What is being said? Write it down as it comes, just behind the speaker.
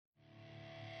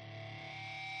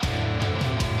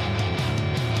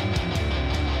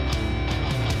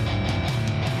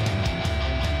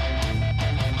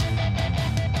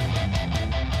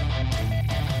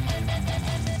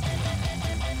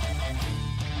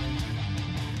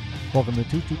Welcome to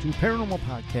 222 Paranormal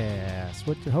Podcast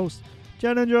with your hosts,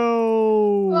 Jen and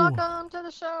Joe. Welcome to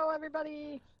the show,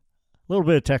 everybody. A little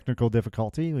bit of technical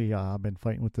difficulty. We been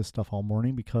fighting with this stuff all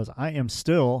morning because I am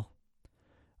still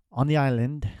on the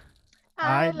island.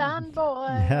 Island boy.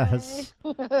 Yes.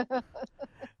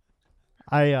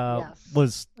 I Yes.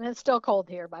 was. It's still cold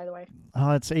here, by the way.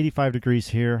 It's 85 degrees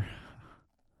here.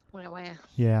 Wow.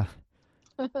 Yeah.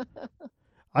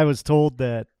 I was told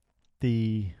that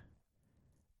the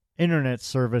internet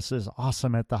service is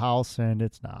awesome at the house, and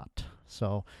it's not.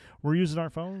 So we're using our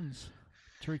phones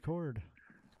to record.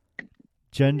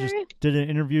 Jen just did an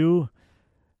interview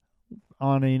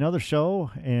on another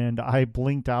show, and I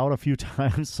blinked out a few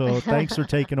times. So thanks for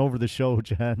taking over the show,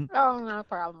 Jen. Oh, no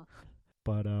problem.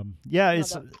 But yeah,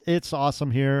 it's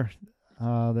awesome here.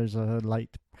 There's a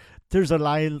light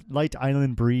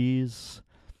island breeze,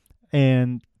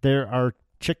 and there are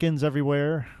chickens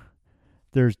everywhere.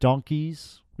 There's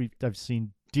donkeys. I've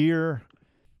seen deer.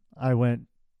 I went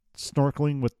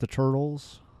snorkeling with the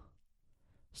turtles.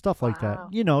 Stuff like that. Wow.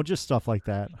 You know, just stuff like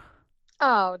that.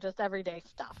 Oh, just everyday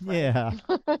stuff. Right? Yeah.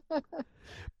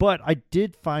 But I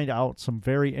did find out some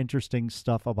very interesting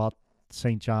stuff about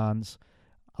St. John's,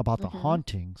 about the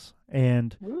hauntings.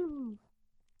 And Woo.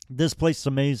 this place is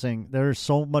amazing. There's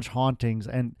so much hauntings.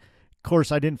 And, of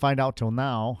course, I didn't find out till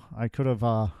now. I could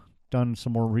have done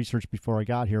some more research before I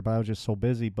got here, but I was just so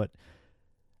busy. But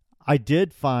I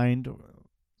did find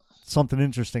something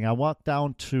interesting. I walked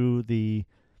down to the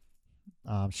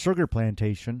sugar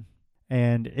plantation,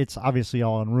 and it's obviously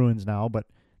all in ruins now, but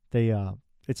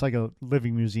it's like a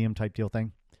living museum type deal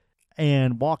thing.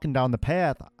 And walking down the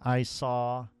path, I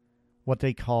saw what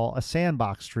they call a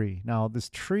sandbox tree. Now, this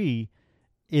tree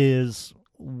is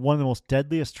one of the most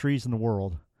deadliest trees in the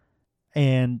world,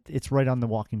 and it's right on the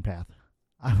walking path.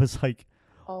 I was like,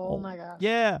 oh my gosh.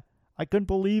 Yeah, I couldn't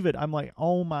believe it. I'm like,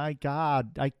 oh my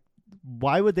God.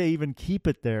 Why would they even keep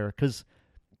it there? Because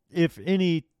if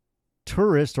any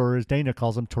tourist, or as Dana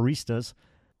calls them, touristas,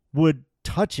 would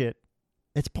touch it,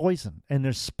 it's poison. And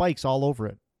there's spikes all over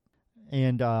it.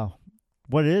 And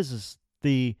what it is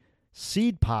the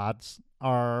seed pods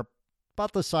are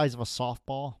about the size of a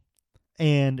softball.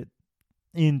 And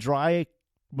in dry,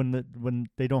 when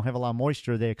they don't have a lot of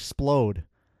moisture, they explode.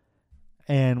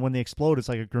 And when they explode, it's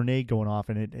like a grenade going off,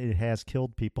 and it has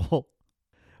killed people.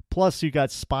 Plus, you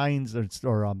got spines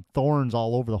or thorns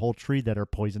all over the whole tree that are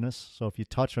poisonous. So if you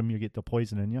touch them, you get the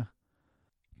poison in you.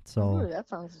 So Ooh, that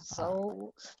sounds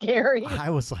so scary. I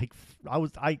was like,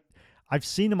 I've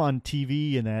seen them on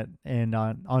TV and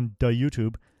on the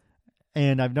YouTube,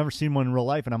 and I've never seen one in real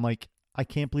life. And I'm like, I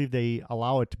can't believe they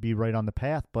allow it to be right on the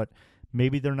path. But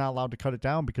maybe they're not allowed to cut it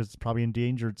down because it's probably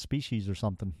endangered species or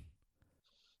something.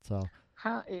 So.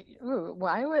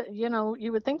 Why would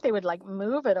you would think they would like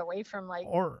move it away from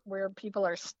where people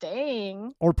are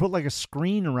staying, or put like a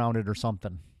screen around it or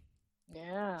something.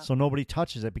 Yeah. So nobody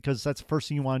touches it, because that's the first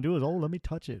thing you want to do is, let me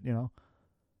touch it, Wow.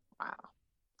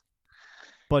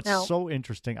 But so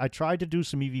interesting. I tried to do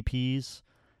some EVPs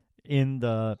in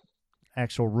the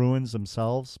actual ruins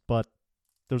themselves, but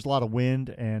there's a lot of wind,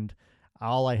 and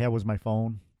all I had was my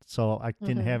phone, so I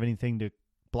didn't have anything to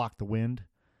block the wind.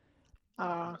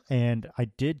 And I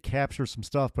did capture some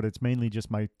stuff, but it's mainly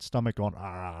just my stomach going,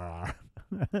 ah.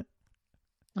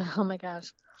 Oh my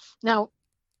gosh. Now,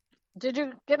 did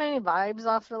you get any vibes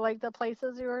off of the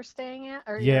places you were staying at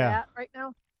or you're at right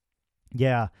now?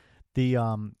 Yeah. The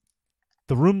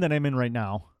room that I'm in right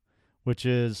now, which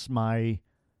is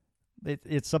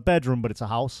it's a bedroom, but it's a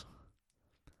house.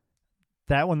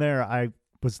 That one there, I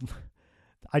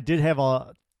did have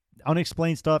a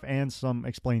unexplained stuff and some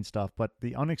explained stuff, but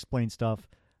the unexplained stuff,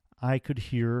 I could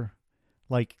hear,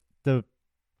 like the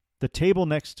table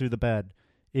next to the bed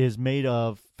is made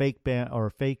of fake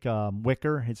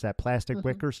wicker. It's that plastic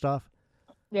wicker stuff.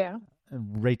 Yeah.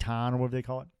 Rattan or whatever they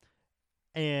call it.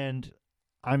 And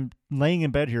I'm laying in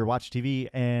bed here, watch TV,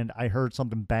 and I heard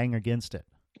something bang against it,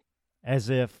 as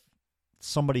if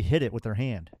somebody hit it with their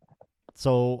hand.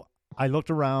 So I looked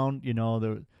around,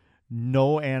 there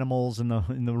no animals in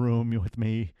the room with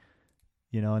me,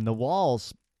 and the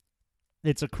walls,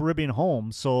 it's a Caribbean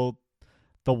home, so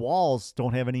the walls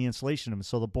don't have any insulation in them.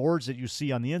 So the boards that you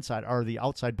see on the inside are the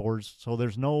outside boards, so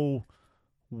there's no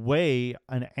way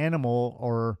an animal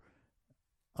or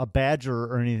a badger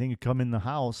or anything could come in the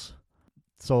house.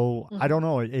 So I don't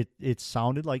know, it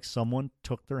sounded like someone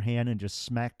took their hand and just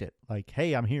smacked it, like,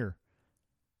 hey, I'm here.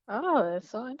 Oh, that's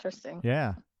so interesting.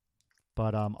 Yeah.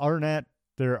 But other than that,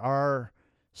 there are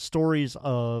stories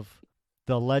of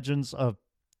the legends of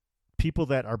people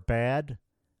that are bad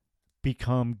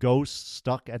become ghosts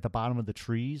stuck at the bottom of the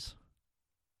trees.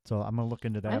 So I'm gonna look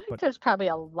into I that. think But there's probably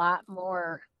a lot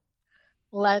more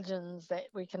legends that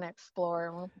we can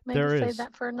explore. We'll maybe there save is,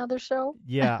 that for another show.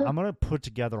 yeah, I'm gonna put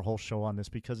together a whole show on this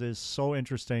because it is so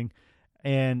interesting,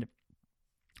 and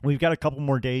we've got a couple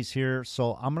more days here,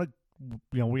 so I'm gonna,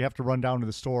 we have to run down to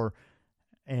the store,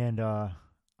 and I'm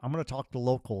gonna talk to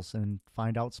locals and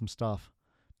find out some stuff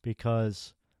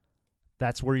because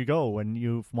that's where you go when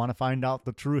you want to find out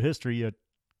the true history. You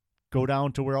go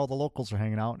down to where all the locals are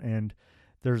hanging out, and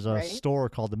there's a Right? store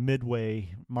called the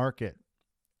Midway Market,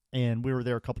 and we were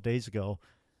there a couple days ago,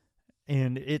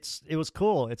 and it was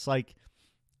cool. It's like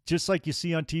just like you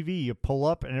see on TV. You pull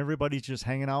up, and everybody's just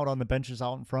hanging out on the benches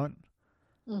out in front,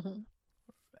 Hmm.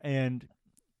 and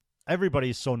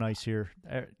everybody's so nice here.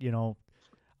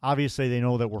 Obviously they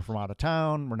know that we're from out of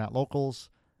town, we're not locals,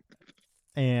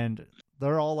 and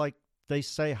they're all like, they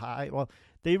say hi. Well,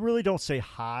 they really don't say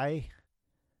hi.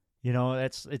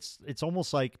 It's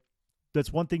almost like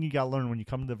that's one thing you got to learn when you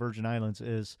come to the Virgin Islands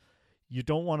is you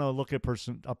don't want to look at a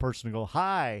person and go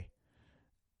hi.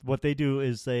 What they do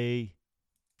is they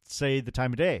say the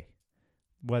time of day,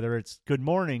 whether it's good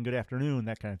morning, good afternoon,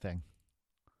 that kind of thing.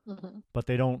 Hmm. But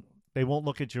they won't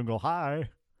look at you and go hi.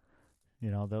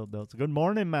 They'll say, good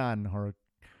morning, man, or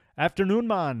afternoon,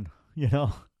 man,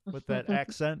 with that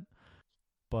accent.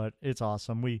 But it's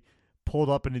awesome. We pulled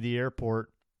up into the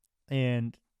airport,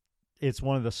 and it's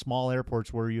one of the small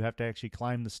airports where you have to actually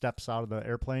climb the steps out of the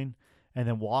airplane and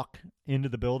then walk into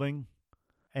the building.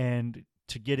 And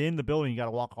to get in the building, you got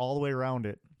to walk all the way around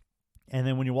it. And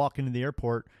then when you walk into the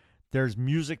airport, there's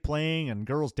music playing and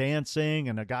girls dancing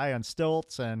and a guy on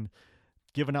stilts and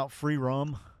giving out free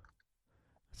rum.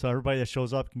 So everybody that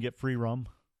shows up can get free rum.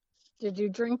 Did you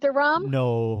drink the rum?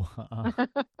 No,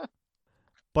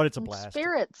 but it's a Some blast.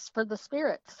 spirits for the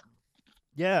spirits.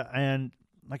 Yeah, and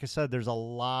like I said, there's a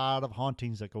lot of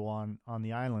hauntings that go on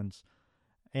the islands,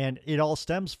 and it all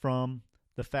stems from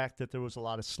the fact that there was a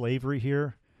lot of slavery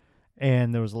here,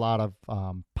 and there was a lot of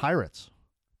pirates.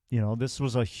 This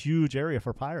was a huge area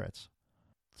for pirates.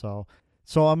 So,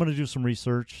 so I'm going to do some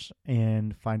research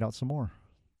and find out some more.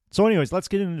 So, anyways, let's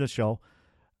get into the show.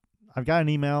 I've got an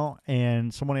email,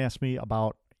 and someone asked me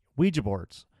about Ouija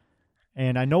boards.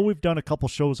 And I know we've done a couple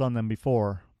shows on them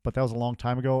before, but that was a long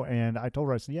time ago. And I told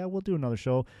her, I said, yeah, we'll do another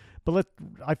show. But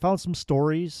I found some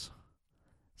stories.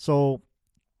 So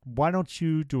why don't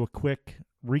you do a quick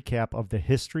recap of the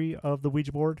history of the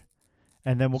Ouija board?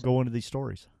 And then we'll go into these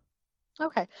stories.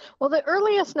 Okay. Well, the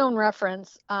earliest known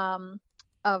reference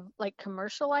of like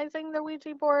commercializing the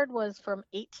Ouija board was from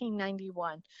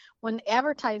 1891 when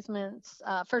advertisements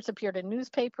first appeared in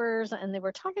newspapers, and they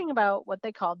were talking about what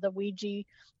they called the Ouija,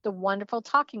 the wonderful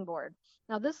talking board.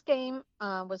 Now, this game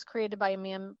was created by a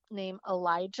man named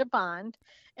Elijah Bond,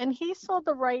 and he sold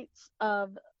the rights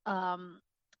of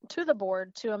to the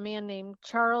board to a man named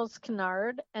Charles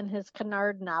Kennard and his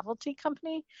Kennard Novelty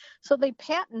Company. So they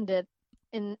patented it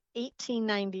in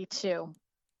 1892.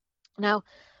 Now,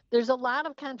 there's a lot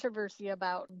of controversy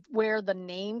about where the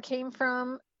name came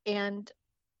from, and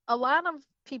a lot of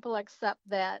people accept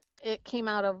that it came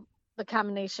out of the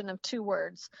combination of two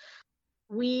words.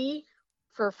 Oui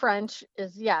for French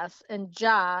is yes, and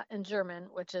ja in German,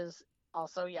 which is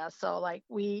also yes. So like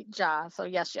oui, ja, so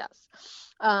yes, yes.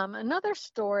 Another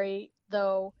story,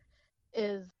 though,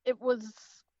 is it was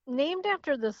named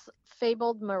after this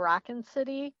fabled Moroccan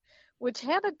city, which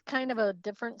had a kind of a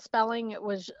different spelling. It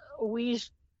was Ouija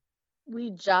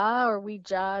or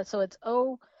Ouija, so it's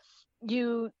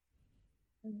Oujida,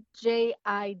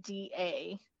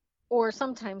 or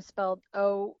sometimes spelled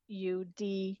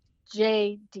Oudjda.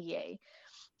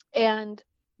 And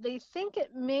they think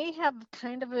it may have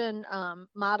kind of been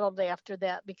modeled after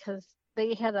that because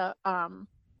they had a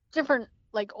different,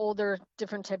 like older,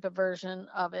 different type of version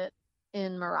of it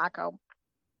in Morocco.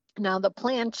 Now, the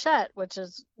planchette, which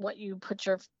is what you put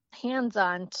your hands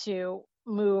on to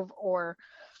move or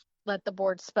let the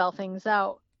board spell things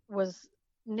out, was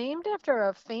named after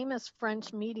a famous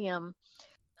French medium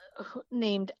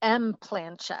named M.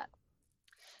 Planchette.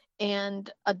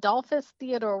 And Adolphus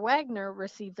Theodore Wagner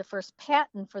received the first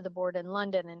patent for the board in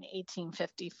London in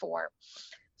 1854.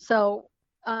 So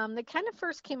they kind of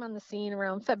first came on the scene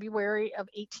around February of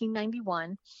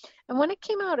 1891. And when it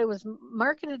came out, it was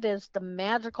marketed as the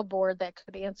magical board that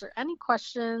could answer any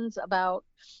questions about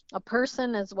a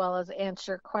person as well as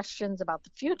answer questions about the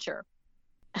future.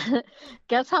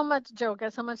 Guess how much, Joe?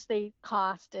 Guess how much they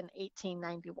cost in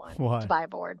 1891 What? to buy a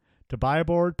board? To buy a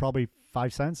board, probably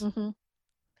 5 cents. Mm-hmm.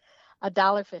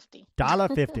 $1.50.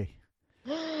 $1.50.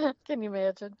 Can you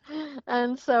imagine?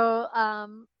 And so,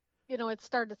 it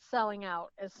started selling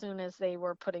out as soon as they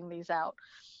were putting these out.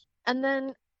 And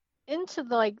then into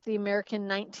the American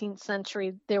 19th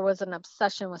century, there was an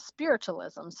obsession with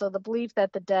spiritualism. So the belief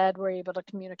that the dead were able to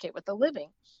communicate with the living.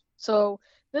 So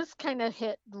this kind of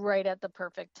hit right at the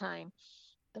perfect time.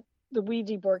 The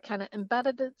Ouija board kind of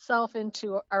embedded itself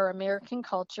into our American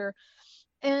culture,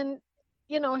 and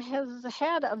has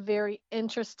had a very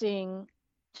interesting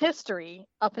history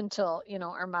up until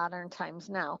our modern times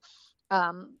now.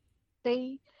 Um,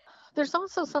 they There's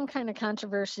also some kind of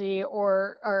controversy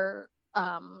or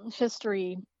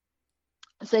history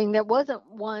saying there wasn't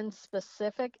one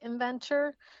specific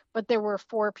inventor, but there were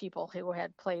four people who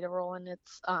had played a role in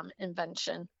its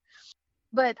invention.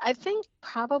 But I think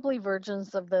probably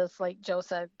versions of this, like Joe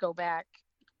said, go back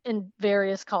in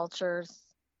various cultures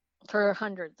for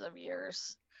hundreds of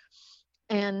years.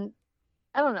 And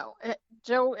I don't know,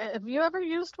 Joe, have you ever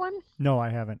used one? No, I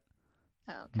haven't.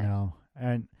 Oh, okay. No.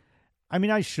 And I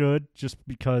mean, I should, just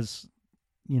because,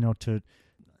 to,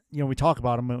 we talk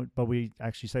about them, but we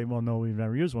actually say, well, no, we've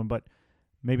never used one, but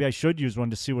maybe I should use one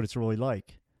to see what it's really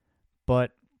like.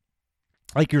 But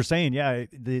like you're saying, yeah,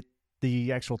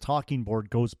 the actual talking board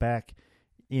goes back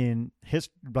in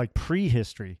like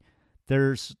prehistory.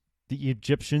 There's the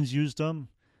Egyptians used them.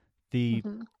 The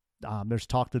Hmm. There's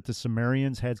talk that the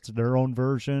Sumerians had their own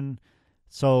version.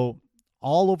 So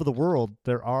all over the world,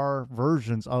 there are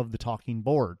versions of the talking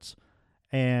boards,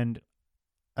 and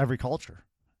every culture,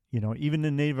 even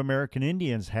the Native American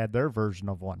Indians had their version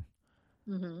of one.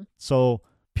 Hmm. So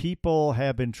people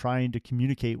have been trying to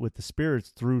communicate with the spirits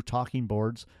through talking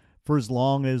boards for as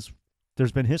long as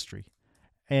there's been history.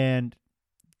 And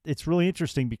it's really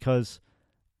interesting because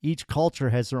each culture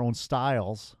has their own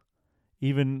styles.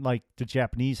 Even like the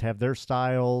Japanese have their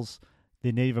styles,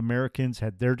 the Native Americans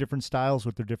had their different styles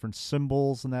with their different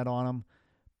symbols and that on them,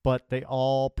 but they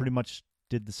all pretty much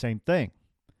did the same thing.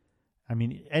 I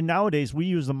mean, and nowadays we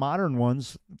use the modern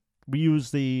ones. We use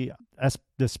the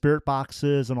spirit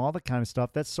boxes and all that kind of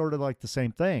stuff. That's sort of like the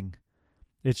same thing.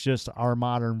 It's just our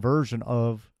modern version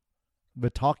of the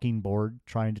talking board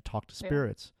trying to talk to Yeah.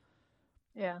 spirits.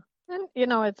 Yeah. And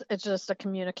it's just a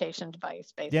communication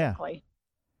device Yeah, basically.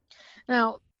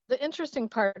 Now, the interesting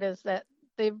part is that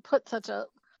they've put such a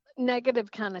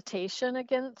negative connotation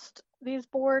against these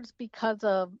boards because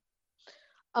of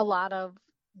a lot of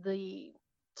the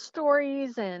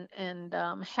stories and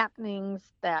happenings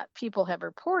that people have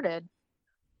reported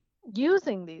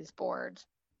using these boards.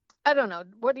 I don't know.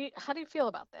 How do you feel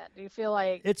about that? Do you feel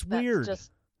like it's that's weird.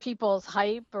 just people's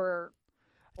hype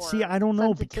See, or I don't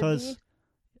know, sensitivity? because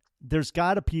there's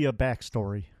got to be a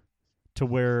backstory to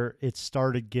where it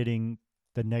started getting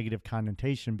the negative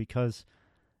connotation, because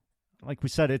like we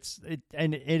said,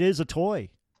 and it is a toy.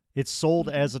 It's sold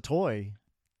Hmm. as a toy,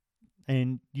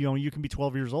 and you can be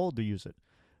 12 years old to use it.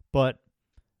 But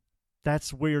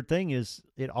that's weird thing is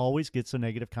it always gets a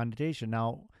negative connotation.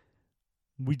 Now,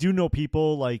 we do know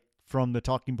people like from the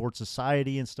Talking Board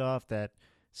Society and stuff that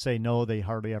say no, they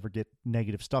hardly ever get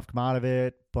negative stuff come out of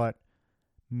it, but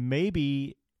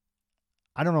maybe,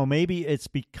 I don't know, maybe it's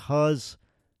because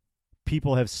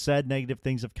people have said negative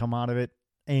things have come out of it,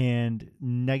 and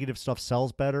negative stuff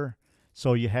sells better.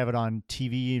 So you have it on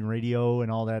TV and radio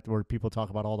and all that, where people talk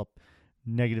about all the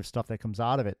negative stuff that comes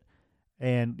out of it.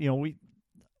 And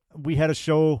we had a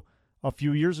show a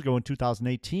few years ago in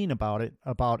 2018 about it,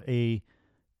 about a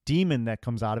demon that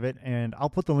comes out of it, and I'll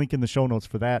put the link in the show notes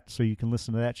for that so you can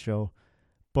listen to that show.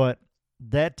 But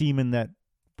that demon that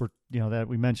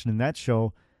we mentioned in that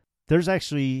show, there's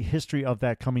actually history of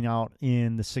that coming out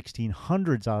in the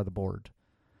 1600s out of the board.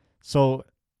 So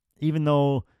even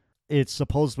though it's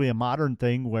supposedly a modern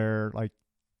thing where like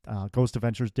Ghost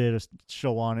Adventures did a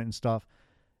show on it and stuff,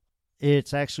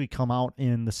 it's actually come out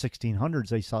in the 1600s.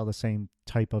 They saw the same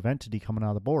type of entity coming out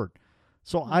of the board.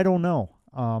 So I don't Hmm.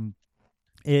 know.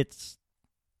 It's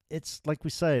like we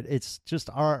said, it's just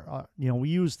we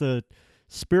use the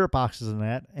spirit boxes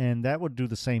and that would do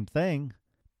the same thing,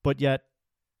 but yet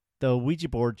the Ouija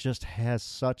board just has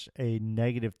such a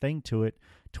negative thing to it,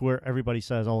 to where everybody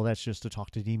says, "Oh, that's just to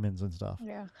talk to demons and stuff."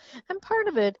 Yeah. And part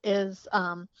of it is,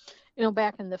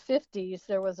 back in the 50s,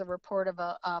 there was a report of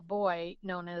a boy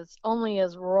known as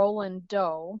Roland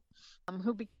Doe,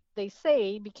 they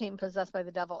say became possessed by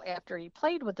the devil after he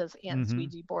played with his aunt's Mm-hmm.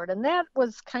 Ouija board. And that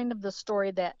was kind of the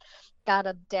story that got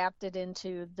adapted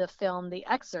into the film The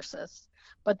Exorcist.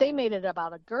 But they made it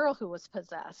about a girl who was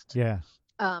possessed Yeah.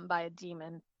 by a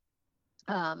demon.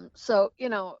 So,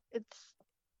 it's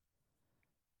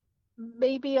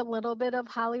maybe a little bit of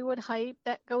Hollywood hype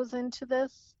that goes into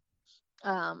this,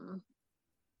 um,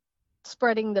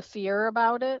 spreading the fear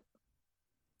about it.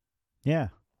 Yeah.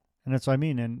 And that's what I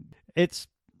mean. And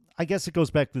I guess it goes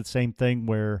back to the same thing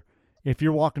where if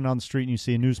you're walking down the street and you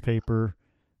see a newspaper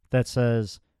that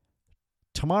says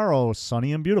tomorrow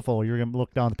sunny and beautiful, you're going to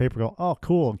look down at the paper and go, oh,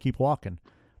 cool, and keep walking.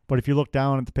 But if you look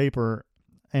down at the paper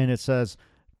and it says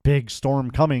big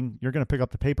storm coming, you're going to pick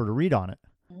up the paper to read on it.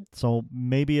 So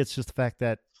maybe it's just the fact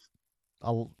that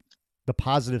the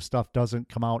positive stuff doesn't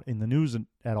come out in the news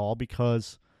at all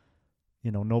because,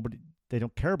 they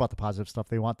don't care about the positive stuff.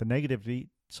 They want the negativity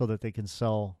so that they can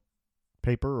sell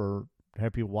paper or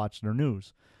have people watch their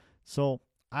news. So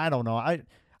I don't know.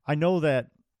 I know that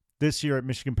this year at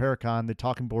Michigan Paracon, the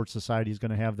Talking Board Society is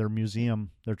going to have their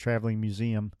museum, their traveling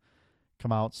museum,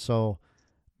 come out. So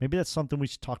maybe that's something we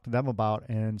should talk to them about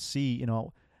and see,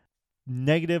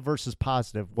 negative versus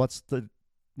positive. What's the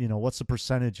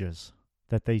percentages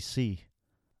that they see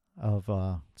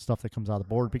of stuff that comes out of the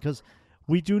board? Because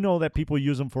we do know that people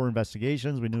use them for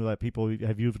investigations. We know that people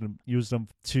have used them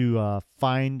to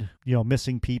find,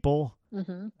 missing people,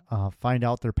 find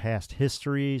out their past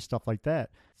history, stuff like that.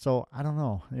 So I don't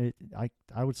know.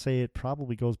 I would say it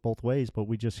probably goes both ways, but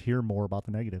we just hear more about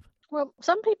the negative. Well,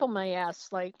 some people may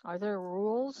ask, are there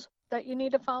rules that you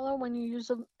need to follow when you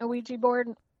use a Ouija board?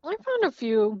 I found a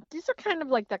few. These are kind of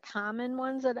like the common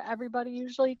ones that everybody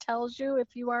usually tells you if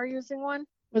you are using one.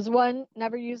 Was one,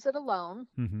 never use it alone.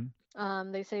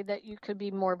 Mm-hmm. They say that you could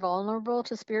be more vulnerable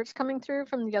to spirits coming through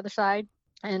from the other side,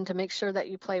 and to make sure that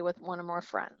you play with one or more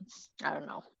friends. I don't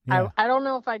know. Yeah. I don't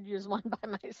know if I'd use one by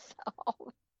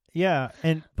myself. Yeah,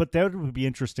 but that would be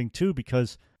interesting too,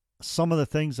 because some of the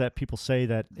things that people say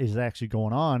that is actually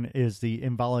going on is the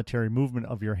involuntary movement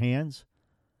of your hands,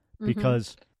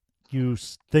 because you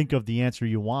think of the answer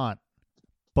you want.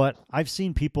 But I've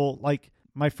seen people, like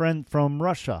my friend from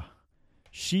Russia,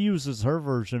 she uses her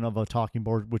version of a talking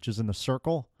board, which is in a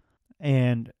circle,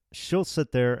 and she'll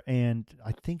sit there, and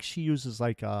I think she uses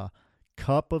like a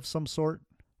cup of some sort,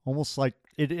 almost like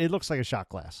it looks like a shot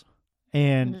glass.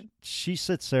 And she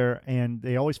sits there, and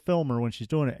they always film her when she's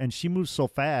doing it, and she moves so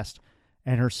fast,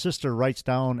 and her sister writes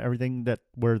down everything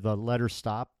where the letters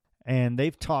stop, and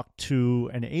they've talked to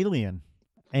an alien,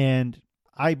 and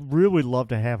I really love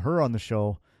to have her on the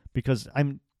show, because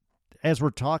as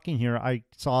we're talking here, I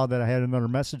saw that I had another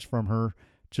message from her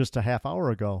just a half hour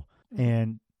ago,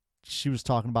 and she was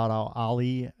talking about how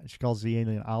Ali, she calls the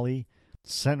alien Ali,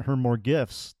 sent her more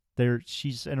gifts.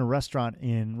 She's in a restaurant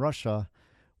in Russia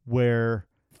where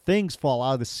things fall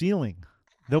out of the ceiling.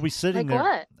 They'll be sitting there,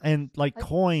 what? and like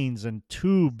coins and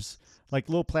tubes, like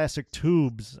little plastic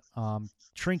tubes,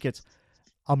 trinkets.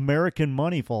 American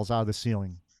money falls out of the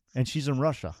ceiling, and she's in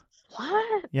Russia.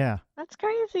 What? Yeah, that's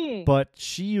crazy. But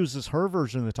she uses her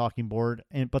version of the talking board,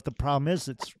 but the problem is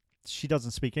she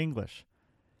doesn't speak English.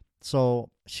 So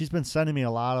she's been sending me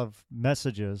a lot of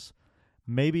messages.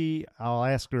 Maybe I'll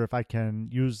ask her if I can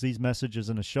use these messages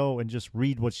in a show and just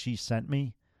read what she sent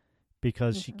me,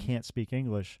 because she can't speak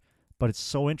English. But it's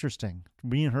so interesting.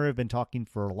 Me and her have been talking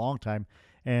for a long time,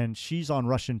 and she's on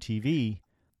Russian TV,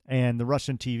 and the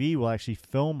Russian TV will actually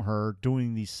film her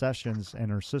doing these sessions and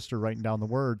her sister writing down the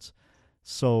words.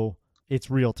 So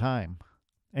it's real time.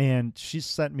 And she's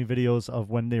sent me videos of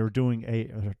when they were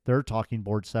doing their talking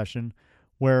board session,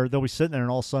 where they'll be sitting there and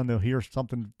all of a sudden they'll hear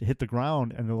something hit the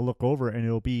ground, and they'll look over and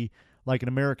it'll be like an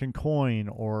American coin,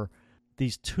 or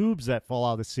these tubes that fall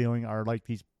out of the ceiling are like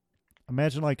these,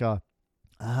 imagine like about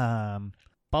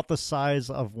the size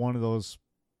of one of those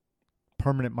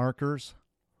permanent markers,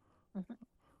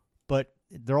 but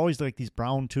they're always like these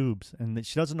brown tubes, and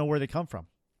she doesn't know where they come from,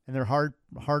 and they're hard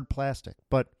plastic.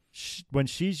 But when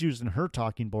she's using her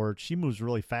talking board, she moves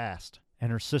really fast,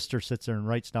 and her sister sits there and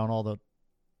writes down all the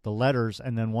letters,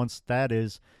 and then once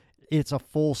it's a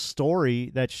full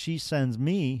story that she sends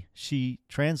me. She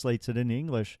translates it into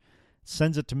English,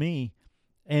 sends it to me,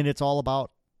 and it's all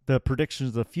about the predictions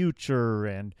of the future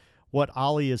and what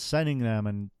Ali is sending them,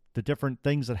 and the different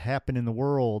things that happen in the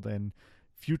world and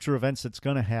future events that's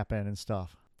going to happen and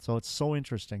stuff. So it's so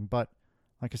interesting. But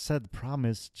like I said, the problem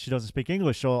is she doesn't speak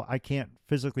English, so I can't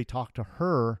physically talk to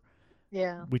her.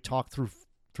 Yeah. We talk through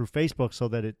Facebook so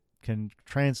that it can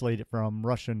translate it from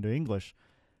Russian to English.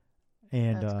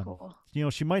 And that's cool.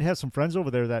 She might have some friends over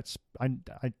there that's I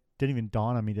didn't even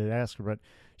dawn on me to ask her, but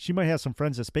she might have some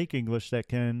friends that speak English that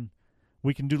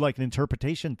we can do like an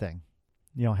interpretation thing.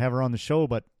 Have her on the show,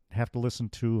 but have to listen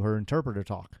to her interpreter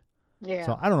talk. Yeah.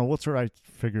 So I don't know. We'll try to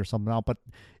figure something out. But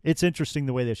it's interesting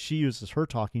the way that she uses her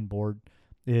talking board.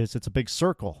 It's a big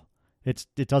circle. It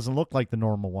doesn't look like the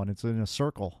normal one. It's in a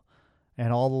circle,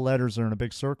 and all the letters are in a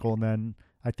big circle. And then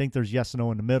I think there's yes and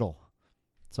no in the middle.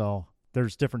 So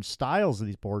there's different styles of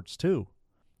these boards too.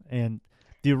 And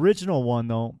the original one,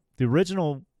 though, the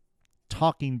original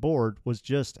talking board was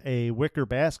just a wicker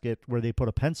basket where they put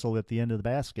a pencil at the end of the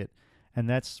basket. And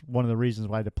that's one of the reasons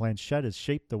why the planchette is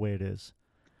shaped the way it is.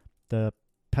 The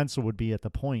pencil would be at the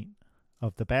point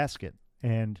of the basket,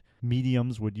 and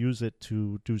mediums would use it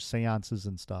to do seances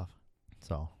and stuff.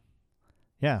 So,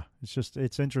 yeah,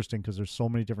 it's interesting because there's so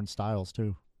many different styles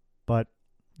too. But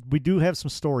we do have some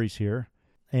stories here,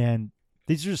 and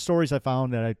these are just stories I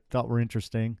found that I thought were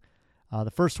interesting.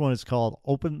 The first one is called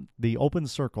The Open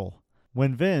Circle.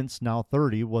 When Vince, now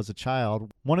 30, was a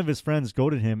child, one of his friends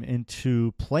goaded him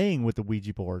into playing with the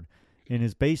Ouija board in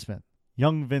his basement.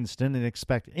 Young Vince didn't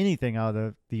expect anything out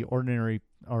of the ordinary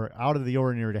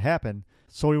to happen,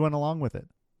 so he went along with it.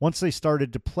 Once they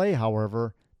started to play,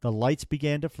 however, the lights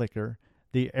began to flicker,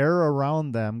 the air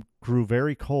around them grew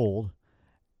very cold,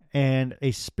 and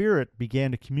a spirit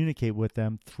began to communicate with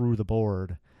them through the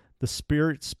board. The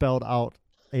spirit spelled out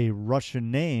a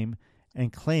Russian name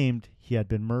and claimed he had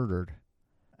been murdered.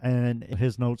 And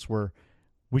his notes were,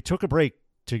 we took a break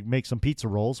to make some pizza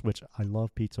rolls, which I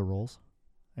love pizza rolls.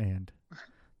 And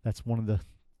that's one of the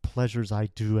pleasures I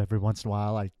do every once in a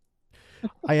while.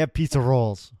 I have pizza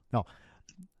rolls. No,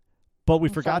 but we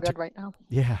forgot to right now.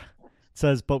 Yeah, it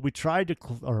says, but we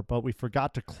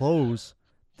forgot to close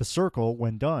the circle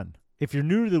when done. If you're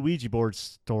new to the Ouija board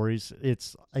stories,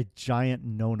 it's a giant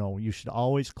no-no. You should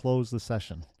always close the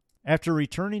session. After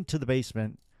returning to the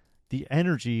basement, the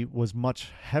energy was much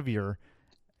heavier,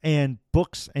 and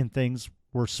books and things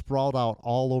were sprawled out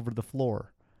all over the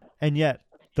floor. And yet,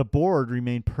 the board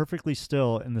remained perfectly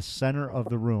still in the center of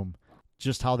the room,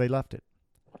 just how they left it.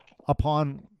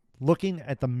 Upon looking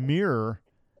at the mirror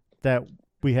that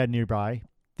we had nearby,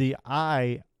 the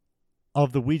eye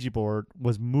of the Ouija board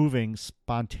was moving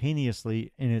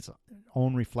spontaneously in its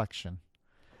own reflection.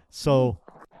 So,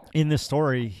 in this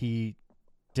story, he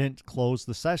didn't close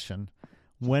the session,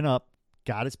 went up,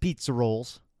 got his pizza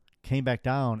rolls, came back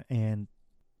down, and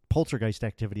poltergeist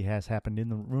activity has happened in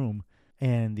the room,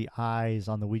 and the eyes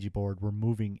on the Ouija board were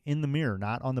moving in the mirror,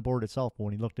 not on the board itself, but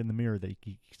when he looked in the mirror,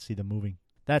 he could see them moving.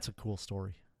 That's a cool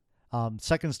story.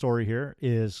 Second story here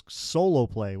is solo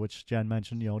play, which Jen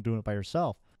mentioned, doing it by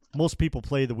yourself. Most people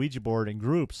play the Ouija board in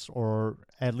groups or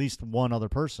at least one other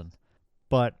person.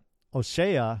 But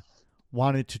O'Shea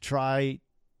wanted to try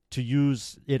to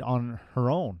use it on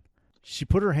her own. She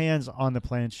put her hands on the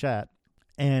planchette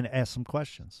and asked some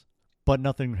questions, but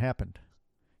nothing happened.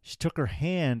 She took her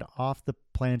hand off the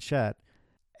planchette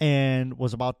and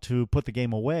was about to put the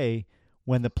game away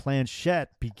when the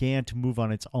planchette began to move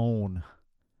on its own.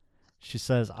 She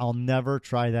says, I'll never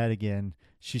try that again.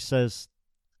 She says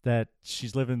that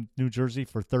she's lived in New Jersey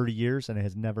for 30 years and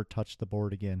has never touched the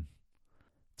board again.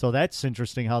 So that's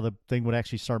interesting how the thing would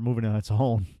actually start moving on its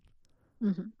own.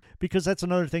 Mm-hmm. Because that's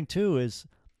another thing, too, is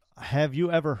have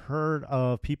you ever heard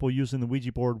of people using the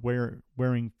Ouija board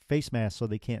wearing face masks so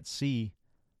they can't see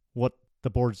what the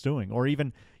board's doing? Or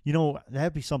even,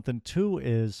 that'd be something, too,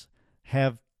 is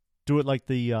do it like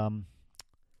the,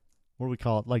 what do we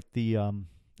call it? Like the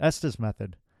Estes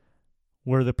method,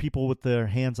 where the people with their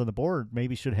hands on the board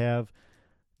maybe should have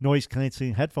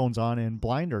noise-canceling headphones on and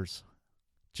blinders,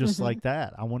 just like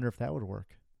that. I wonder if that would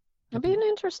work. It'd be an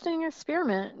interesting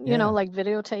experiment, like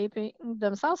videotaping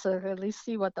themselves so they could at least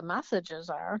see what the messages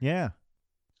are. Yeah.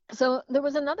 So there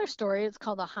was another story. It's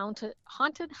called a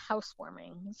haunted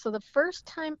housewarming. So the first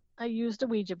time I used a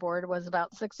Ouija board was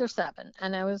about 6 or 7,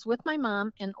 and I was with my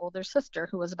mom and older sister,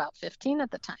 who was about 15 at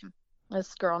the time.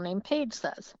 This girl named Paige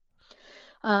says.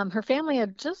 Her family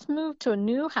had just moved to a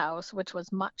new house, which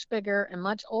was much bigger and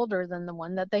much older than the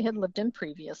one that they had lived in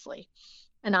previously.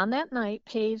 And on that night,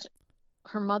 Paige,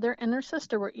 her mother, and her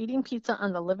sister were eating pizza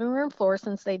on the living room floor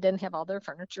since they didn't have all their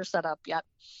furniture set up yet.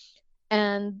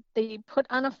 And they put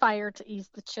on a fire to ease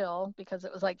the chill because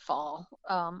it was like fall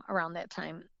around that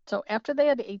time. So after they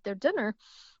had ate their dinner,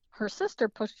 her sister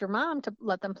pushed her mom to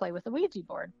let them play with the Ouija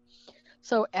board.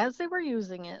 So as they were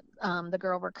using it, the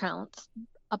girl recounts,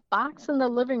 a box in the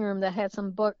living room that had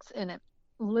some books in it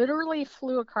literally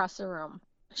flew across the room.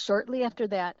 Shortly after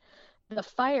that, the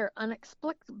fire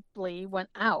inexplicably went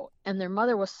out, and their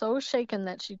mother was so shaken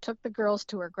that she took the girls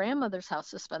to her grandmother's house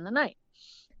to spend the night.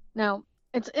 Now,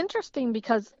 it's interesting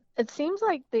because it seems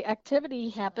like the activity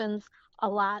happens a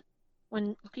lot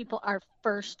when people are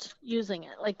first using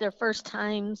it, like their first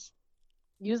times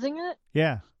using it.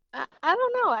 Yeah. I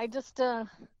don't know. I just, I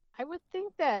would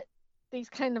think that these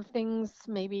kind of things,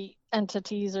 maybe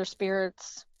entities or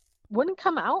spirits, wouldn't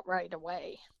come out right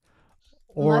away.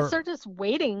 Unless they're just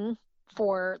waiting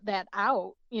for that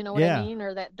out, you know what I mean?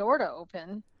 Or that door to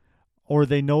open. Or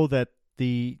they know that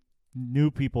the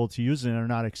new people to use it are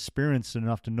not experienced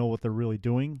enough to know what they're really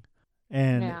doing.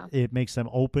 and Yeah. it makes them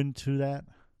open to that.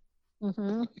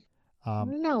 Mm-hmm.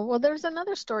 Um, No, well, there's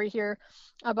another story here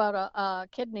about a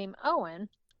kid named Owen,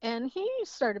 and he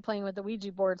started playing with the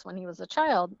Ouija boards when he was a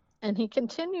child, and he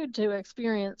continued to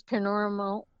experience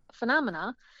paranormal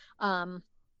phenomena, um,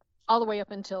 all the way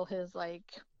up until his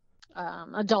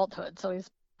adulthood. So he's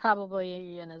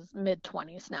probably in his mid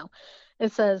 20s now.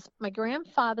 It says, my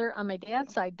grandfather on my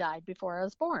dad's side died before I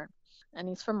was born. And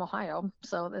he's from Ohio,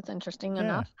 so that's interesting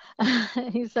yeah.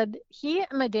 enough. He said he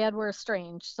and my dad were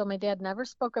estranged, so my dad never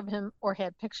spoke of him or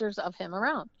had pictures of him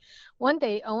around. One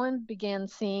day, Owen began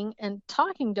seeing and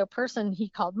talking to a person he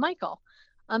called Michael.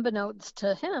 Unbeknownst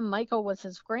to him, Michael was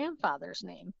his grandfather's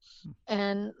name.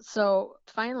 And so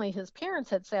finally, his parents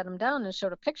had sat him down and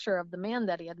showed a picture of the man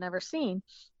that he had never seen.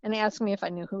 And he asked me if I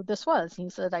knew who this was. He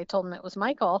said I told him it was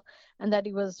Michael and that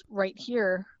he was right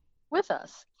here with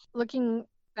us. Looking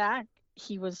back,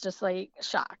 he was just like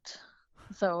shocked.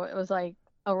 So it was like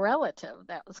a relative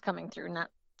that was coming through, not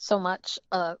so much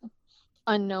a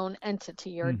unknown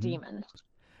entity or Mm-hmm. demon.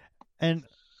 And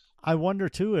I wonder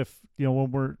too if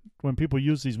when people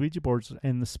use these Ouija boards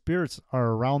and the spirits are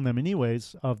around them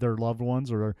anyways of their loved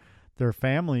ones or their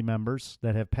family members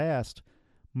that have passed,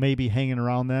 maybe hanging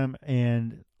around them,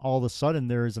 and all of a sudden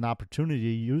there is an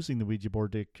opportunity using the Ouija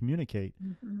board to communicate.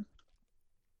 Mm-hmm.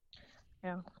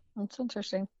 Yeah, that's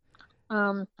interesting.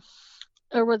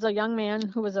 There was a young man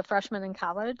who was a freshman in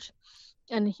college,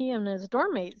 and he and his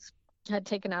dorm mates had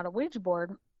taken out a Ouija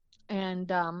board, and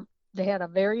they had a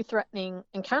very threatening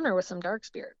encounter with some dark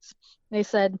spirits. They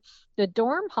said the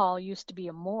dorm hall used to be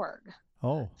a morgue.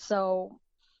 Oh. So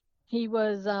he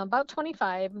was about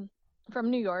 25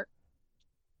 from New York,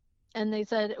 and they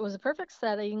said it was a perfect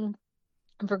setting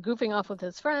for goofing off with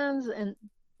his friends. And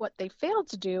what they failed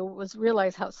to do was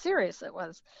realize how serious it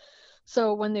was.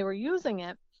 So when they were using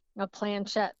it, a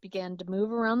planchette began to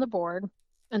move around the board,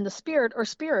 and the spirit or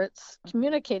spirits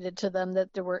communicated to them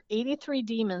that there were 83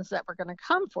 demons that were going to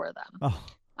come for them.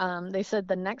 Oh. They said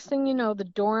the next thing you know, the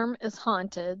dorm is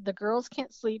haunted. The girls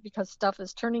can't sleep because stuff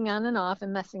is turning on and off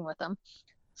and messing with them.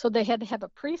 So they had to have a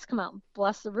priest come out and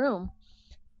bless the room.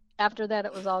 After that,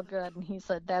 it was all good. And he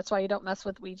said, that's why you don't mess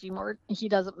with Ouija board. He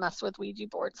doesn't mess with Ouija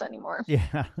boards anymore.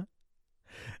 Yeah.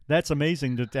 That's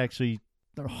amazing to actually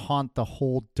haunt the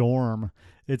whole dorm.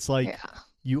 It's like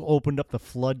you opened up the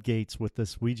floodgates with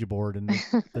this Ouija board, and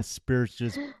the spirits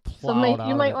just plowed out.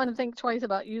 You might want to think twice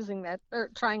about using that or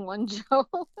trying one, Joe.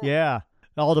 Yeah.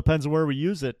 It all depends on where we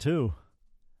use it, too.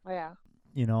 Yeah.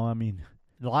 I mean,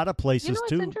 a lot of places, what's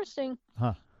too. Interesting?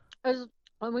 Huh. Is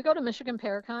when we go to Michigan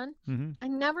Paracon, mm-hmm. I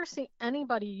never see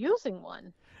anybody using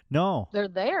one. No. They're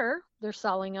there. They're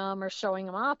selling them or showing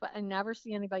them off, but I never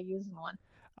see anybody using one.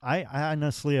 I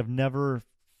honestly have never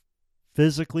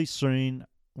physically seen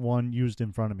one used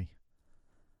in front of me.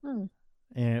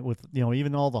 And with,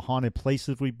 even all the haunted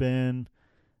places we've been,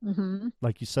 mm-hmm.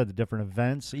 like you said, the different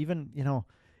events, even,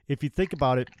 if you think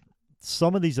about it,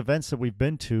 some of these events that we've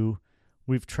been to,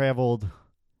 we've traveled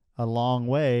a long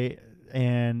way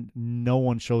and no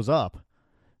one shows up.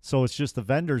 So it's just the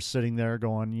vendors sitting there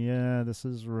going, yeah, this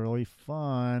is really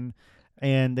fun.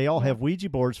 And they all have Ouija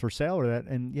boards for sale or that.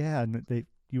 And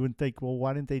you would think, well,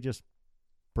 why didn't they just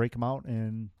break them out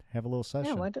and have a little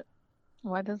session? Yeah,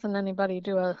 why doesn't anybody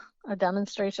do a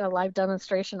demonstration, a live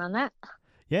demonstration on that?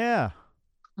 Yeah.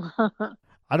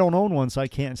 I don't own one, so I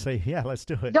can't say, yeah, let's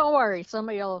do it. Don't worry.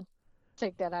 Somebody will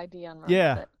take that idea and run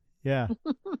with it. Yeah.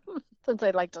 Since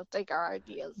they like to take our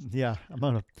ideas. Yeah. I'm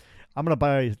gonna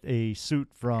buy a suit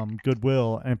from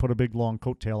Goodwill and put a big long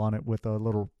coattail on it with a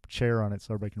little chair on it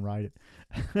so everybody can ride it.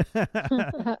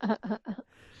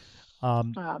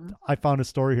 I found a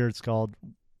story here. It's called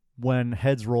When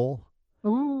Heads Roll.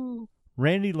 Ooh.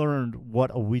 Randy learned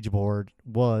what a Ouija board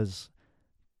was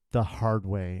the hard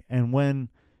way. And when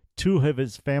two of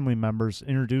his family members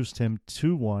introduced him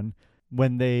to one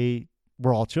when they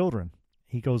were all children,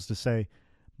 he goes to say,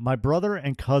 my brother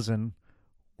and cousin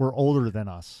were older than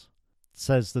us,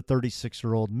 says the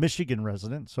 36-year-old Michigan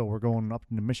resident. So we're going up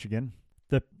into Michigan.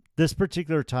 This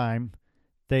particular time,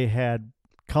 they had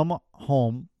come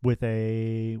home with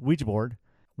a Ouija board.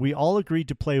 We all agreed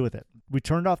to play with it. We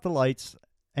turned off the lights,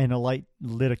 and a light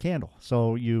lit a candle.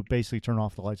 So you basically turn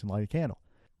off the lights and light a candle.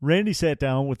 Randy sat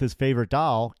down with his favorite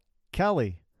doll,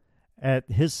 Kelly, at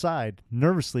his side,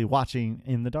 nervously watching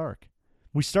in the dark.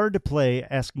 We started to play,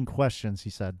 asking questions, he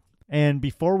said. And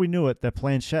before we knew it, the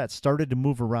planchette started to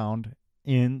move around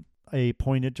in a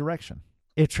pointed direction.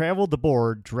 It traveled the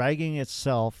board, dragging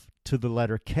itself to the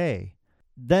letter K,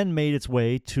 then made its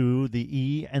way to the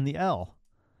E and the L.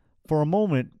 For a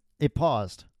moment, it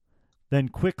paused, then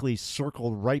quickly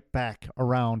circled right back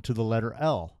around to the letter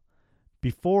L.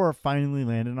 before finally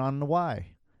landing on the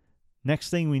Y. Next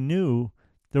thing we knew,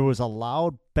 there was a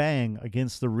loud bang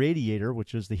against the radiator,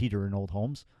 which is the heater in old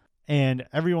homes, and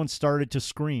everyone started to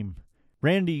scream.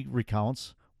 Randy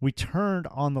recounts, we turned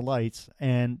on the lights,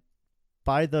 and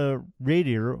by the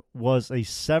radiator was a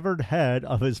severed head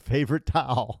of his favorite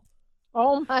doll.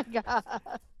 Oh my God.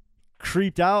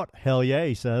 Creeped out? Hell yeah,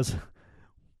 he says.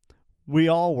 We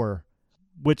all were,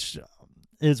 which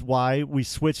is why we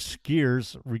switched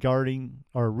gears regarding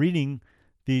or reading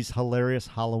these hilarious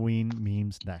Halloween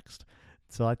memes next.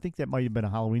 So I think that might have been a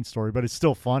Halloween story, but it's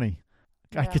still funny.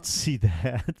 I could see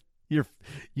that.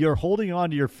 You're holding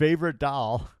on to your favorite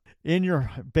doll in your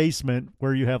basement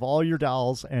where you have all your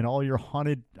dolls and all your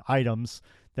haunted items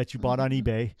that you bought on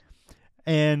eBay,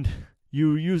 and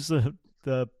you use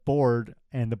the board,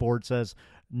 and the board says,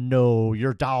 "No,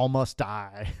 your doll must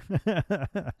die."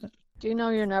 Do you know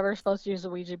you're never supposed to use a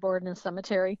Ouija board in a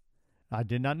cemetery? I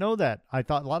did not know that. I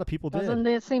thought a lot of people did. Doesn't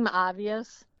it seem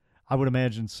obvious? I would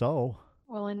imagine so.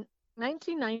 Well, in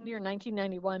 1990 or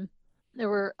 1991, there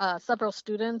were several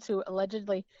students who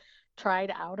allegedly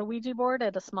tried out a Ouija board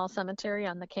at a small cemetery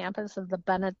on the campus of the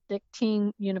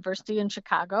Benedictine University in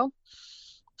Chicago.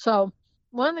 So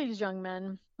one of these young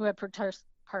men who had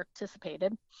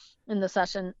participated in the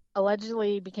session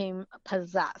allegedly became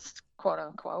possessed, quote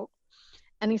unquote,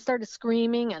 and he started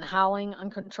screaming and howling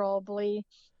uncontrollably,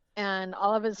 and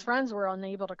all of his friends were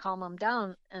unable to calm him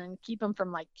down and keep him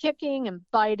from like kicking and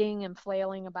biting and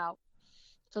flailing about.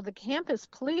 So the campus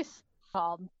police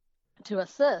called to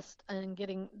assist in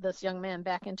getting this young man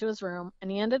back into his room, and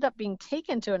he ended up being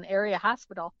taken to an area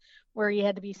hospital where he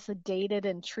had to be sedated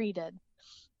and treated.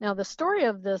 Now, the story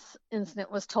of this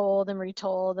incident was told and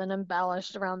retold and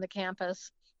embellished around the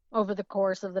campus over the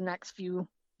course of the next few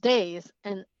days,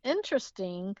 and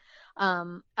interesting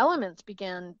elements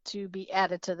began to be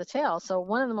added to the tale. So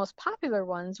one of the most popular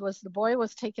ones was the boy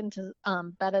was taken to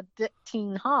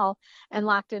Benedictine Hall and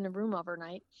locked in a room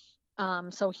overnight,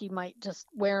 so he might just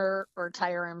wear or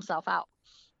tire himself out.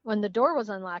 When the door was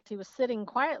unlocked, he was sitting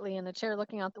quietly in a chair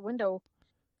looking out the window,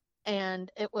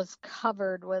 and it was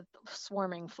covered with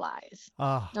swarming flies.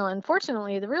 Now,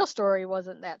 unfortunately, the real story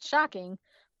wasn't that shocking,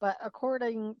 but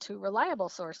according to reliable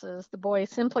sources, the boy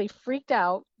simply freaked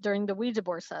out during the Ouija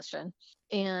board session.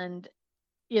 And,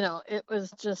 it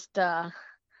was just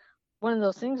one of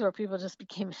those things where people just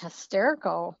became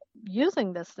hysterical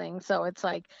using this thing. So it's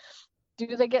like,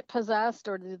 do they get possessed,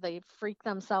 or do they freak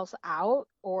themselves out,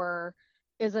 or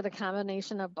is it a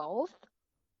combination of both?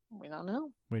 We don't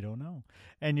know.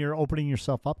 And you're opening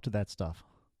yourself up to that stuff,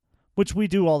 which we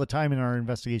do all the time in our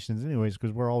investigations anyways,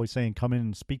 because we're always saying, come in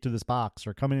and speak to this box,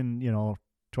 or come in,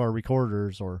 to our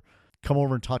recorders, or come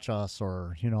over and touch us,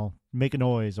 or, make a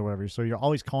noise or whatever. So you're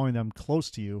always calling them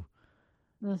close to you.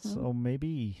 Mm-hmm. So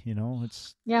maybe,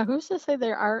 it's... Yeah, who's to say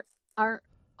they aren't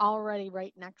already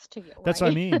right next to you? That's right?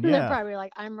 What I mean, yeah. They're probably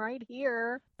like, I'm right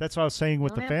here. That's what I was saying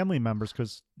with the family members,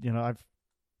 because,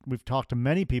 we've talked to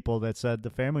many people that said the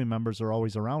family members are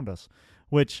always around us,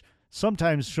 which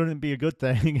sometimes shouldn't be a good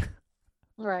thing.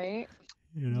 Right.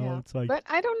 It's like... But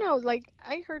I don't know. Like,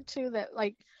 I heard too that,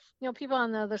 like, people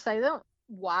on the other side, they don't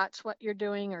watch what you're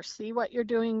doing or see what you're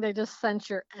doing. They just sense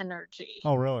your energy.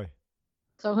 Oh, really?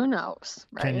 So who knows,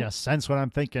 right? Can you sense what I'm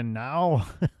thinking now?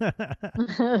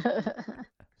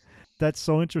 That's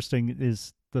so interesting,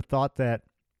 is the thought that,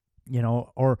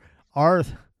 or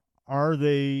are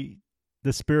they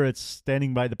the spirits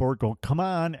standing by the board going, come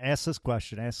on, ask this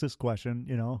question,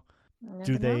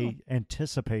 do they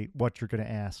anticipate what you're going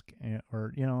to ask?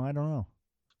 Or, I don't know.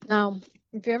 Now,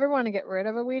 if you ever want to get rid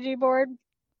of a Ouija board,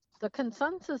 the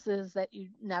consensus is that you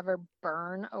never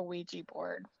burn a Ouija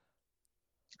board.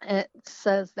 It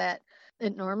says that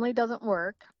it normally doesn't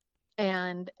work,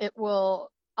 and it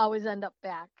will always end up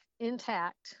back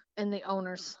intact in the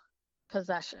owner's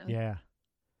possession. Yeah.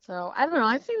 So I don't know.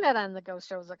 I've seen that on the ghost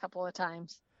shows a couple of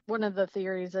times. One of the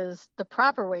theories is the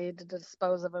proper way to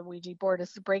dispose of a Ouija board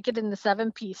is to break it into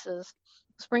 7 pieces,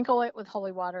 sprinkle it with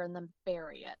holy water, and then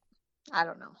bury it. I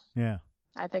don't know. Yeah.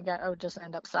 I think I would just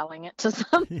end up selling it to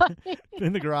somebody.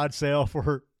 In the garage sale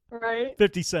for right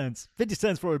 50 cents. 50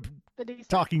 cents for a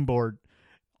talking board.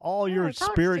 All your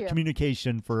spirit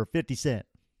communication for 50 cents.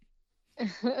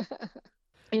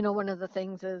 One of the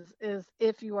things is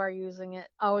if you are using it,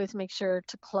 always make sure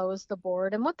to close the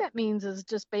board. And what that means is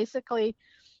just basically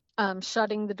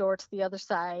shutting the door to the other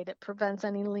side. It prevents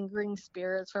any lingering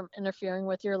spirits from interfering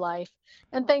with your life,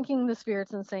 and thanking the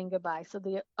spirits and saying goodbye. So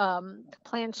the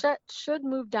planchette should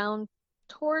move down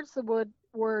towards the wood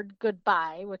word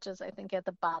goodbye, which is, I think, at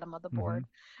the bottom of the board.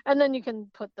 Mm-hmm. And then you can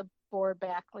put the board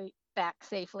back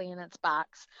safely in its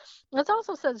box. It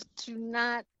also says to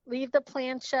not leave the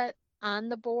planchette on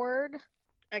the board.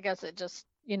 I guess it just,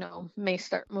 may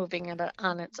start moving it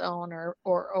on its own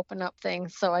or open up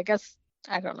things. So I guess,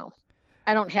 I don't know.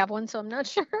 I don't have one, so I'm not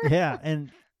sure. Yeah,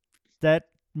 and that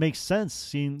makes sense.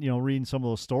 Seeing, reading some of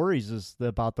those stories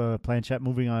about the planchette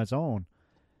moving on its own.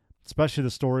 Especially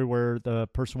the story where the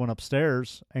person went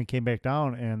upstairs and came back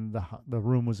down, and the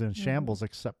room was in shambles,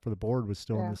 except for the board was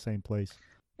still in the same place.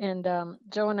 And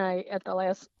Joe and I, at the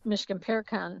last Michigan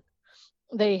Paracon,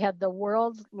 they had the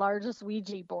world's largest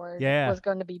Ouija board was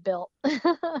going to be built.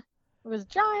 It was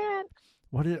giant.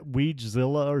 What is it,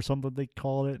 Ouijazilla or something they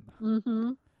called it?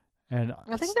 Mm-hmm. And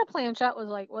I think that planchette was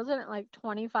wasn't it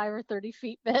 25 or 30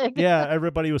 feet big? Yeah,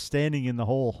 everybody was standing in the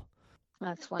hole.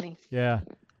 That's funny. Yeah.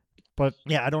 But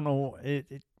yeah, I don't know.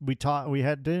 We did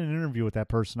an interview with that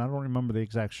person. I don't remember the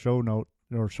exact show note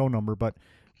or show number, but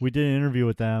we did an interview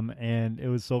with them, and it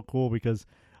was so cool because,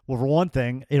 well, for one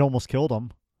thing, it almost killed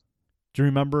him. Do you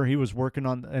remember he was working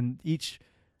on, and each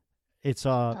piece is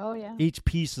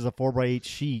a 4x8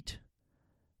 sheet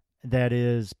that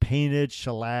is painted,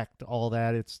 shellacked, all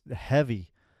that. It's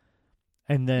heavy,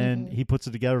 and then he puts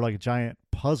it together like a giant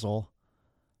puzzle.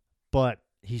 But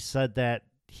he said that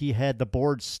he had the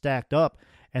boards stacked up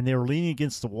and they were leaning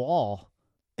against the wall,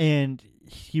 and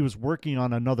he was working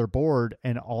on another board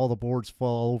and all the boards fell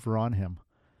over on him.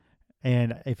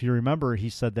 And if you remember, he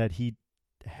said that he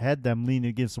had them leaning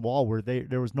against the wall where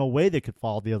there was no way they could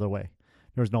fall the other way.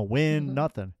 There was no wind,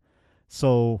 nothing.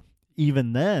 So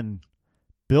even then,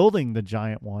 building the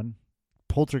giant one,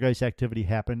 poltergeist activity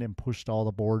happened and pushed all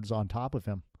the boards on top of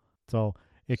him. So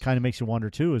it kind of makes you wonder,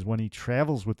 too, is when he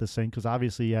travels with this thing, because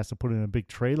obviously he has to put it in a big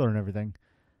trailer and everything.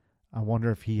 I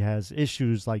wonder if he has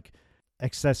issues like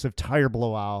excessive tire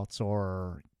blowouts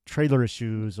or trailer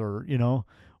issues, or,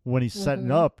 when he's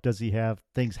setting up, does he have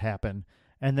things happen?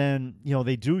 And then,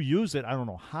 they do use it. I don't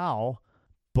know how,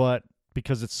 but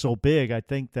because it's so big, I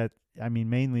think that,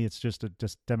 mainly it's just a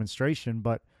demonstration,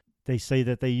 but they say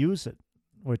that they use it,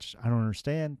 which I don't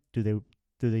understand. Do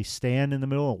they stand in the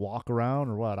middle and walk around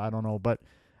or what? I don't know, but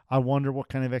I wonder what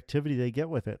kind of activity they get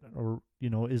with it, or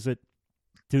is it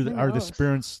are the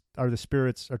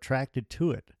spirits attracted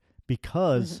to it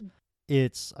because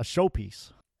it's a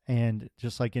showpiece, and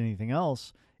just like anything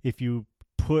else, if you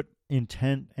put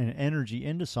intent and energy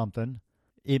into something,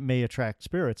 it may attract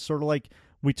spirits. Sort of like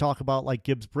we talk about like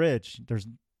Gibbs Bridge. There's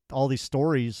all these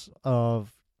stories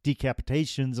of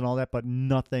decapitations and all that, but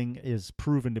nothing is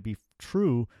proven to be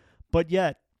true. But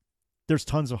yet there's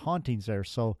tons of hauntings there.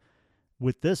 So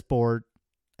with this board,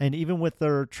 and even with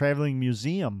their traveling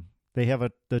museum, they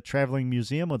have the traveling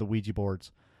museum of the Ouija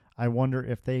boards. I wonder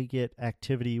if they get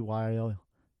activity while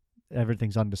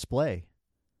everything's on display,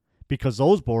 because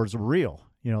those boards are real.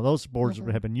 Those boards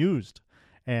have been used,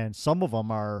 and some of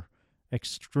them are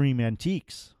extreme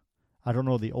antiques. I don't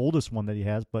know the oldest one that he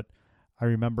has, but I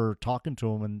remember talking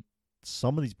to him, and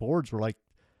some of these boards were like,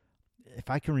 if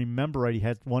I can remember right, he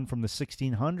had one from the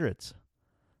 1600s.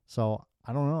 So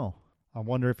I don't know. I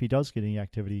wonder if he does get any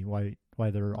activity why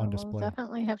they're on display. We'll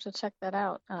definitely have to check that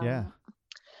out. Yeah.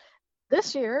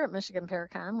 This year at Michigan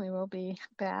Paracon, we will be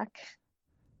back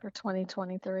for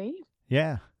 2023.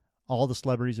 Yeah. All the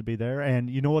celebrities will be there. And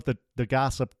you know what the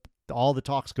gossip, all the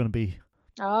talk's going to be.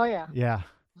 Oh, yeah. Yeah.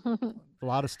 A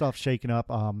lot of stuff shaking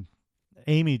up.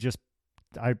 Amy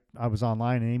I was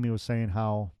online, and Amy was saying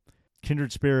how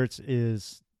Kindred Spirits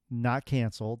is not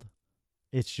canceled.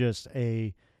 It's just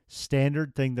a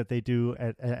standard thing that they do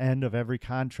at the end of every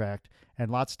contract.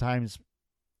 And lots of times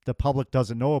the public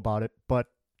doesn't know about it, but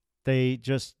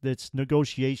it's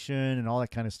negotiation and all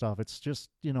that kind of stuff. It's just,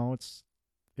 it's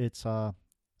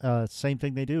same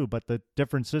thing they do. But the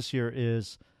difference this year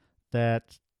is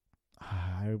that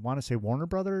I want to say Warner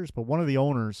Brothers, but one of the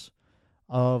owners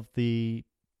of the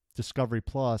Discovery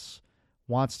Plus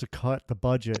wants to cut the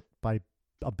budget by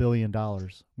 $1 billion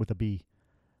with a B.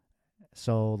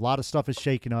 So a lot of stuff is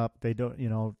shaking up. They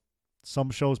don't, some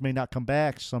shows may not come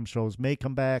back. Some shows may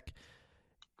come back.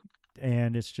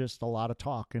 And it's just a lot of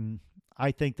talk. And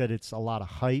I think that it's a lot of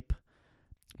hype.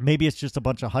 Maybe it's just a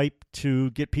bunch of hype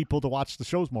to get people to watch the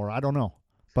shows more. I don't know.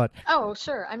 But oh,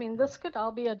 sure. This could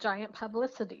all be a giant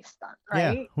publicity stunt,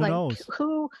 right? Yeah, who knows?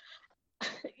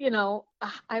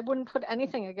 I wouldn't put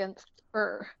anything against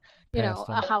a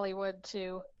Hollywood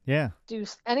to do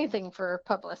anything for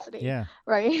publicity. Yeah.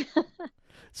 Right.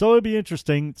 So it'd be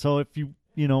interesting. So if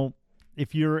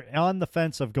if you're on the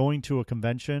fence of going to a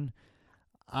convention,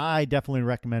 I definitely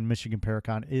recommend Michigan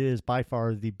Paracon. It is by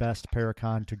far the best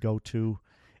Paracon to go to.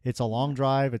 It's a long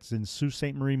drive. It's in Sault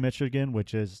Ste. Marie, Michigan,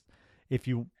 which is, if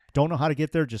you don't know how to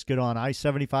get there, just get on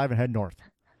I-75 and head north.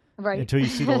 Right. Until you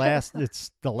see the last,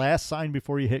 it's the last sign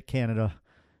before you hit Canada.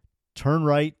 Turn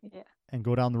right and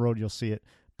go down the road. You'll see it.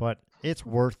 But it's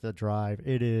worth the drive.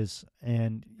 It is,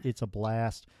 and it's a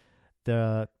blast.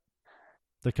 The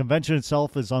convention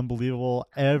itself is unbelievable.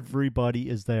 Everybody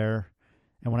is there.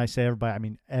 And when I say everybody, I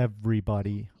mean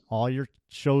everybody. All your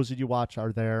shows that you watch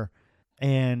are there.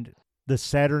 And the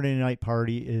Saturday night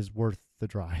party is worth the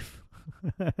drive.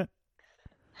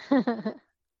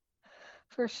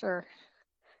 For sure.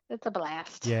 It's a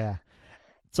blast. Yeah.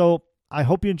 So I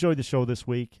hope you enjoyed the show this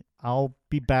week. I'll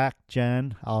be back,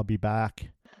 Jen. I'll be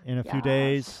back in a few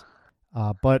days.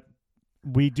 But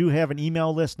we do have an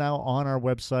email list now on our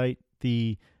website.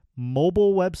 The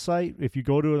mobile website, if you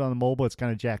go to it on the mobile, it's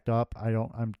kind of jacked up.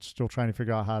 I'm still trying to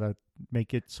figure out how to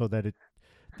make it so that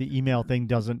the email thing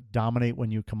doesn't dominate when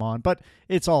you come on, but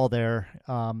it's all there.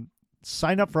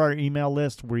 Sign up for our email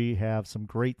list. We have some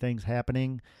great things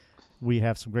happening. We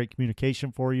have some great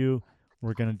communication for you.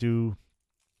 We're going to do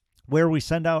where we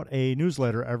send out a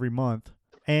newsletter every month,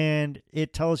 and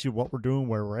it tells you what we're doing,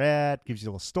 where we're at, gives you a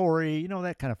little story,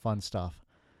 that kind of fun stuff.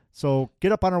 So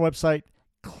get up on our website,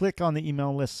 click on the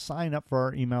email list, sign up for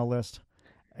our email list.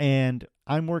 And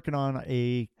I'm working on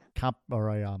a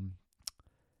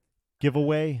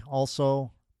giveaway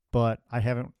also, but I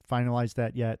haven't finalized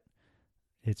that yet.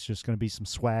 It's just going to be some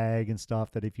swag and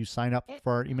stuff that if you sign up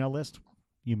for our email list,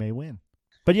 you may win.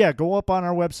 But yeah, go up on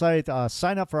our website,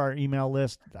 sign up for our email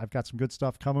list. I've got some good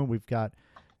stuff coming.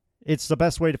 It's the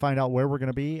best way to find out where we're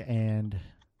going to be and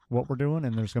what we're doing.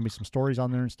 And there's going to be some stories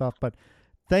on there and stuff. But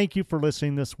thank you for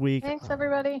listening this week. Thanks,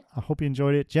 everybody. I hope you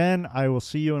enjoyed it. Jen, I will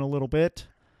see you in a little bit.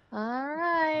 All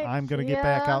right. I'm going to get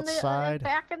back outside.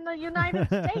 Back in the United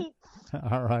States.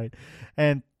 All right.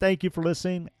 And thank you for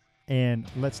listening. And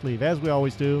let's leave, as we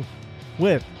always do,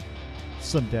 with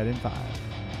some Dead in 5.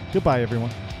 Goodbye,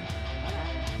 everyone.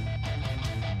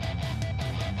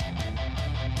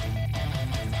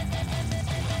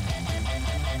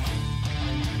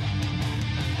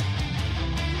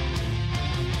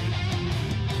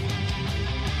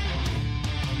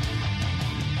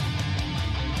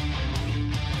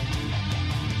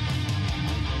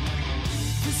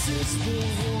 This is the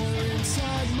war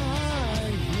inside my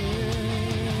head.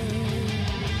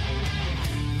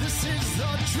 This is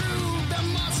the truth that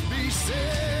must be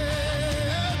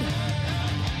said.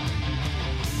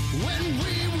 When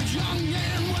we were young and